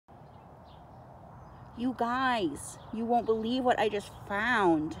You guys, you won't believe what I just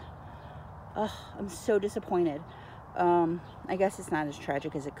found. Ugh, I'm so disappointed. I guess it's not as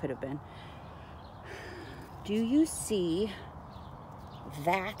tragic as it could have been. Do you see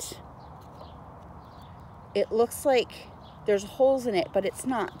that? It looks like there's holes in it, but it's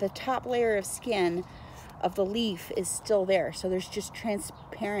not. The top layer of skin of the leaf is still there. So there's just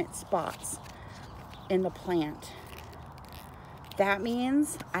transparent spots in the plant. That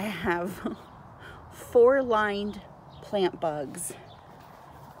means I have 4 lined plant bugs.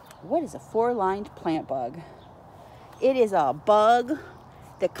 What is a 4-lined plant bug? It is a bug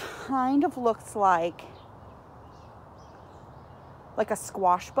that kind of looks like a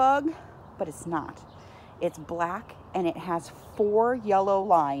squash bug, but it's not. It's black and it has 4 yellow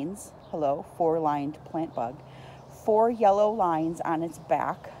lines. Hello, 4-lined plant bug. 4 yellow lines on its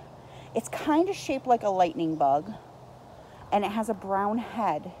back. It's kind of shaped like a lightning bug, and it has a brown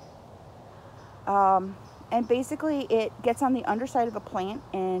head. And basically it gets on the underside of the plant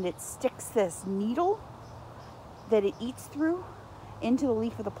and it sticks this needle that it eats through into the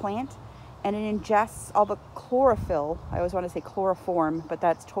leaf of the plant, and it ingests all the chlorophyll. I always want to say chloroform, but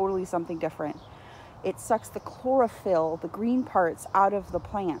that's totally something different. It sucks the chlorophyll, the green parts, out of the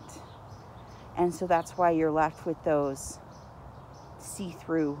plant. And so that's why you're left with those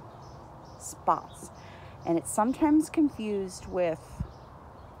see-through spots. And it's sometimes confused with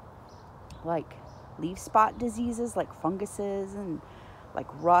like leaf spot diseases like funguses and like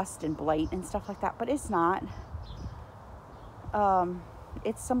rust and blight and stuff like that, but it's not.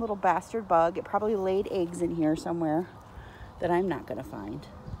 It's some little bastard bug. It probably laid eggs in here somewhere that I'm not going to find.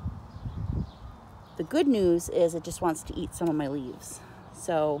 The good news is it just wants to eat some of my leaves.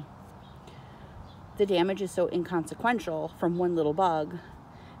 So the damage is so inconsequential from one little bug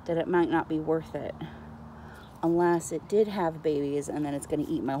that it might not be worth it. Unless it did have babies, and then it's going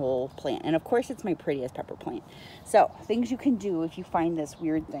to eat my whole plant. And of course it's my prettiest pepper plant. So things you can do if you find this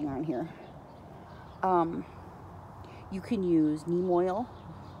weird thing on here. You can use neem oil.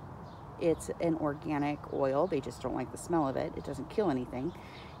 It's an organic oil. They just don't like the smell of it. It doesn't kill anything.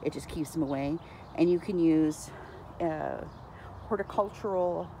 It just keeps them away. And you can use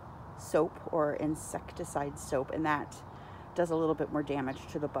horticultural soap or insecticide soap, and that does a little bit more damage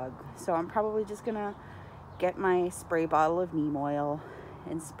to the bug. So I'm probably just going to get my spray bottle of neem oil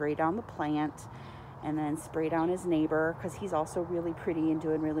and spray down the plant, and then spray down his neighbor because he's also really pretty and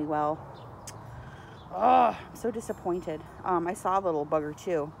doing really well. Oh, I'm so disappointed. I saw a little bugger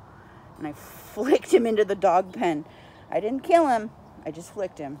too, and I flicked him into the dog pen. I didn't kill him, I just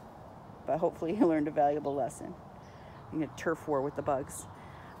flicked him, but hopefully he learned a valuable lesson. I'm in a turf war with the bugs.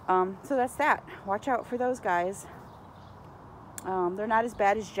 So that's that. Watch out for those guys. They're not as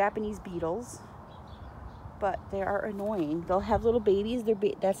bad as Japanese beetles, but they are annoying. They'll have little babies.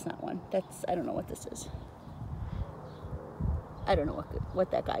 That's not one. I don't know what this is. I don't know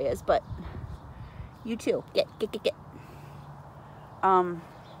what that guy is, but you too. Get.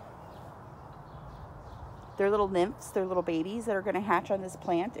 They're little nymphs. They're little babies that are going to hatch on this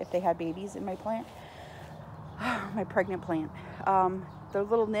plant if they had babies in my plant. My pregnant plant. Their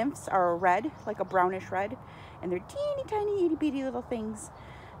little nymphs are red, like a brownish red, and they're teeny tiny itty bitty little things.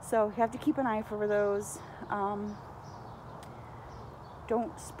 So you have to keep an eye for those.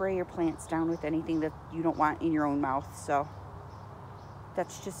 Don't spray your plants down with anything that you don't want in your own mouth. So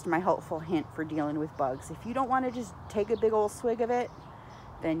that's just my helpful hint for dealing with bugs. If you don't want to just take a big old swig of it,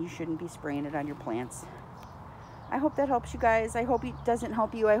 then you shouldn't be spraying it on your plants. I hope that helps you guys. I hope it doesn't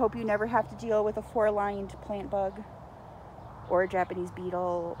help you. I hope you never have to deal with a 4-lined plant bug or a Japanese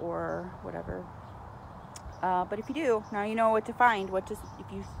beetle or whatever. But if you do, now you know what to find.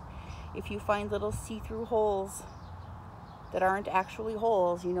 If you find little see-through holes that aren't actually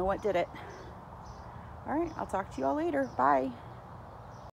holes, you know what did it. All right, I'll talk to you all later. Bye.